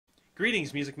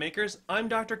Greetings, music makers. I'm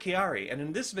Dr. Chiari, and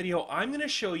in this video I'm going to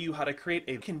show you how to create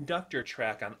a conductor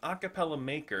track on Acapella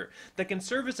Maker that can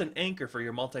serve as an anchor for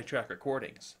your multi-track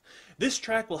recordings. This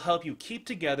track will help you keep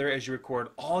together as you record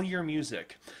all your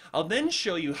music. I'll then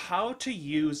show you how to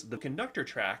use the conductor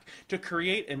track to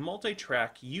create a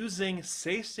multi-track using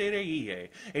Sesere Eeye,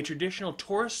 a traditional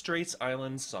Torres Straits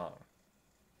Island song.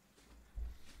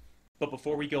 But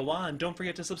before we go on, don't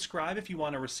forget to subscribe if you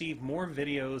want to receive more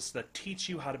videos that teach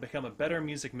you how to become a better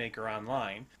music maker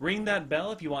online. Ring that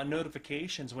bell if you want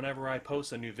notifications whenever I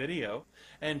post a new video.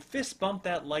 And fist bump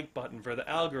that like button for the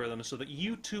algorithm so that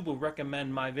YouTube will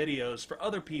recommend my videos for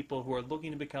other people who are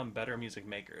looking to become better music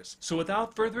makers. So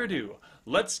without further ado,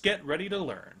 let's get ready to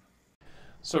learn.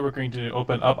 So we're going to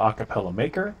open up Acapella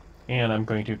Maker, and I'm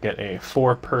going to get a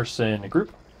 4-person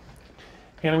group.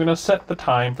 And I'm going to set the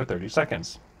time for 30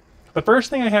 seconds. The first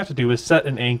thing I have to do is set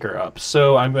an anchor up.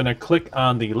 So I'm going to click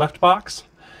on the left box,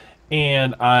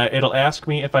 and it'll ask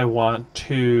me if I want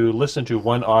to listen to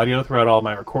one audio throughout all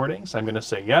my recordings. I'm going to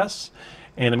say yes,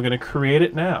 and I'm going to create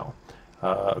it now.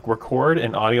 Record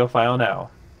an audio file now.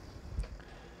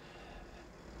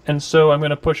 And so I'm going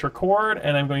to push record,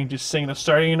 and I'm going to sing the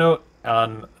starting note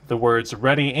on the words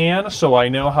ready and, so I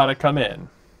know how to come in.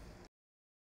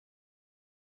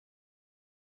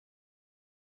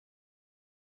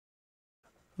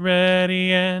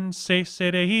 Ready and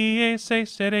Sesere Eeye,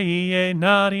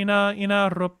 narina ina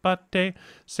ropate.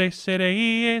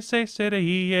 Sesere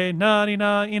Eeye,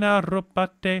 narina ina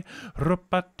ropate.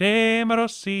 Ropate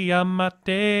marosi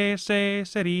amate,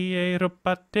 Sesere Eeye,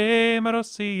 ropate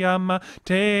marosi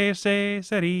amate,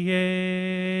 Sesere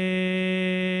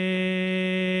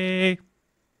Eeye.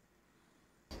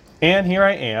 And here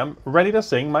I am, ready to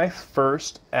sing my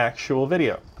first actual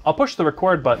video. I'll push the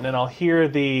record button and I'll hear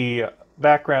the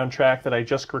background track that I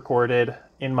just recorded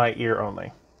in my ear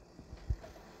only.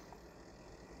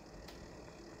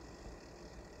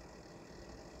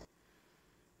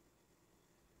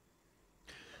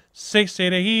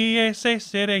 Sesere Eeye,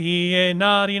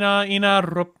 narina ina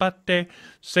ropate.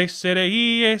 Sesere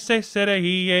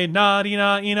Eeye,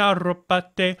 narina ina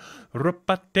ropate.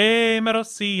 Ropate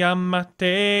merosi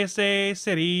amate,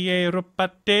 Sesere Eeye,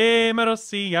 ropate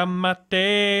merosi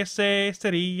amate,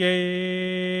 Sesere Eeye.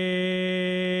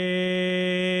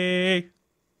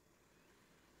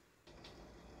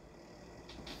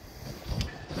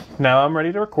 Now I'm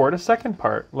ready to record a second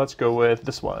part. Let's go with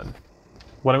this one.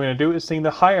 What I'm going to do is sing the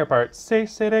higher part,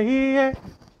 Sesere Eeye.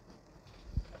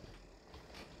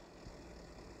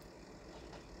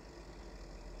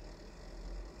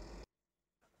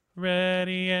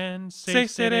 Ready and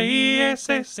Sesere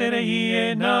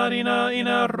Eeye, narina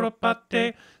ina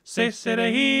ropate.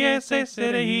 Sesere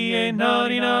Eeye,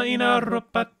 narina ina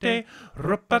ropate.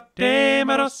 Ropate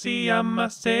marosi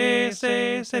amase,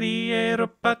 Sesere Eeye,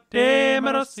 ropate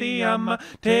marosi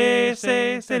amate,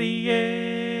 Sesere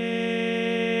Eeye.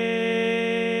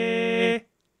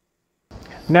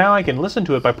 Now I can listen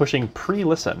to it by pushing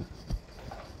pre-listen.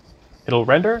 It'll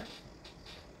render.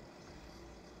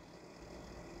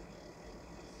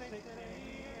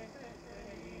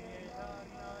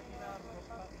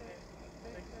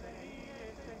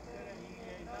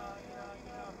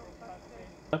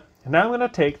 Now I'm going to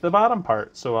take the bottom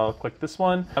part, so I'll click this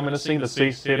one. I'm going to sing the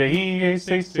Sesere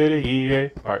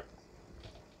Eeye part.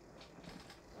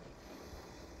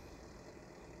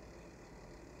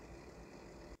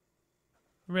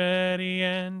 Ready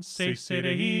and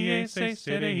Sesere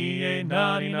Eeye,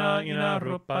 narina ina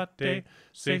ropate.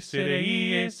 Sesere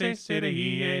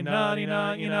Eeye,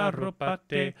 narina ina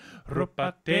ropate.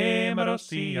 Ropate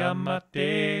marosi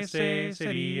amate,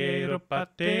 Sesere Eeye,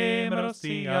 ropate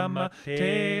marosi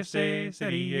amate,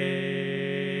 Sesere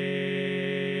Eeye.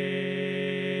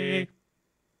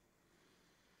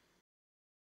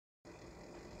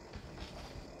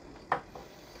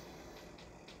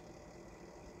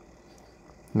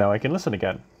 Now I can listen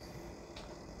again.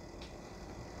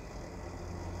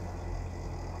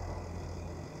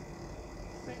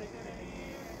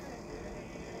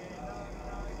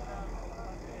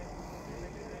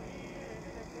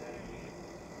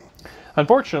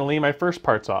 Unfortunately, my first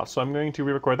part's off, so I'm going to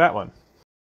re-record that one.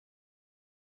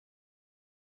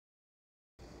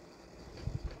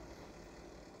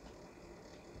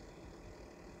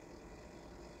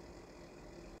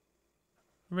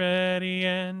 Ready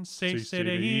and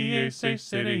Sesere Eeye,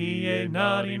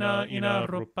 narina ina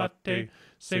ropate.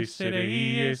 Sesere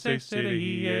Eeye,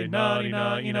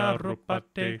 narina ina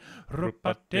ropate.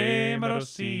 Ropate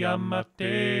marosi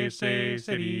amate,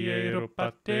 Sesere Eeye,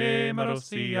 ropate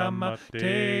marosi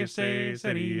amate,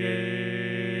 Sesere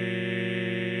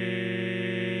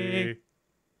Eeye.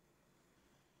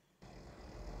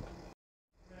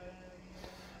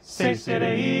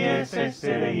 Sesere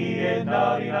Eeye,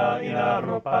 narina ina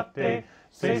ropate.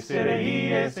 Sesere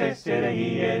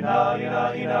Eeye,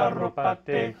 narina ina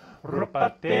ropate.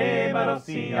 Ropate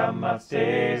marosi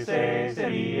amate,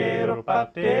 Sesere Eeye,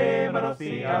 ropate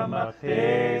marosi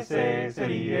amate,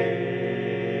 Sesere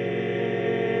Eeye.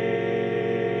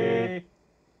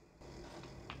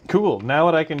 Cool. Now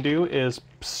what I can do is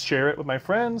share it with my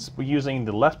friends using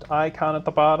the left icon at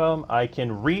the bottom. I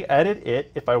can re-edit it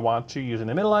if I want to using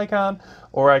the middle icon,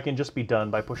 or I can just be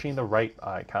done by pushing the right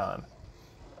icon.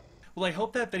 Well, I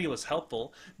hope that video was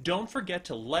helpful. Don't forget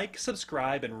to like,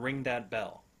 subscribe, and ring that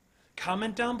bell.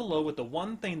 Comment down below with the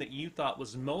one thing that you thought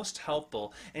was most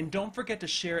helpful, and don't forget to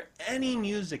share any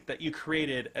music that you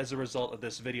created as a result of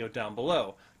this video down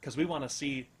below, because we want to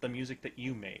see the music that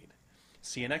you made.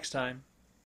 See you next time.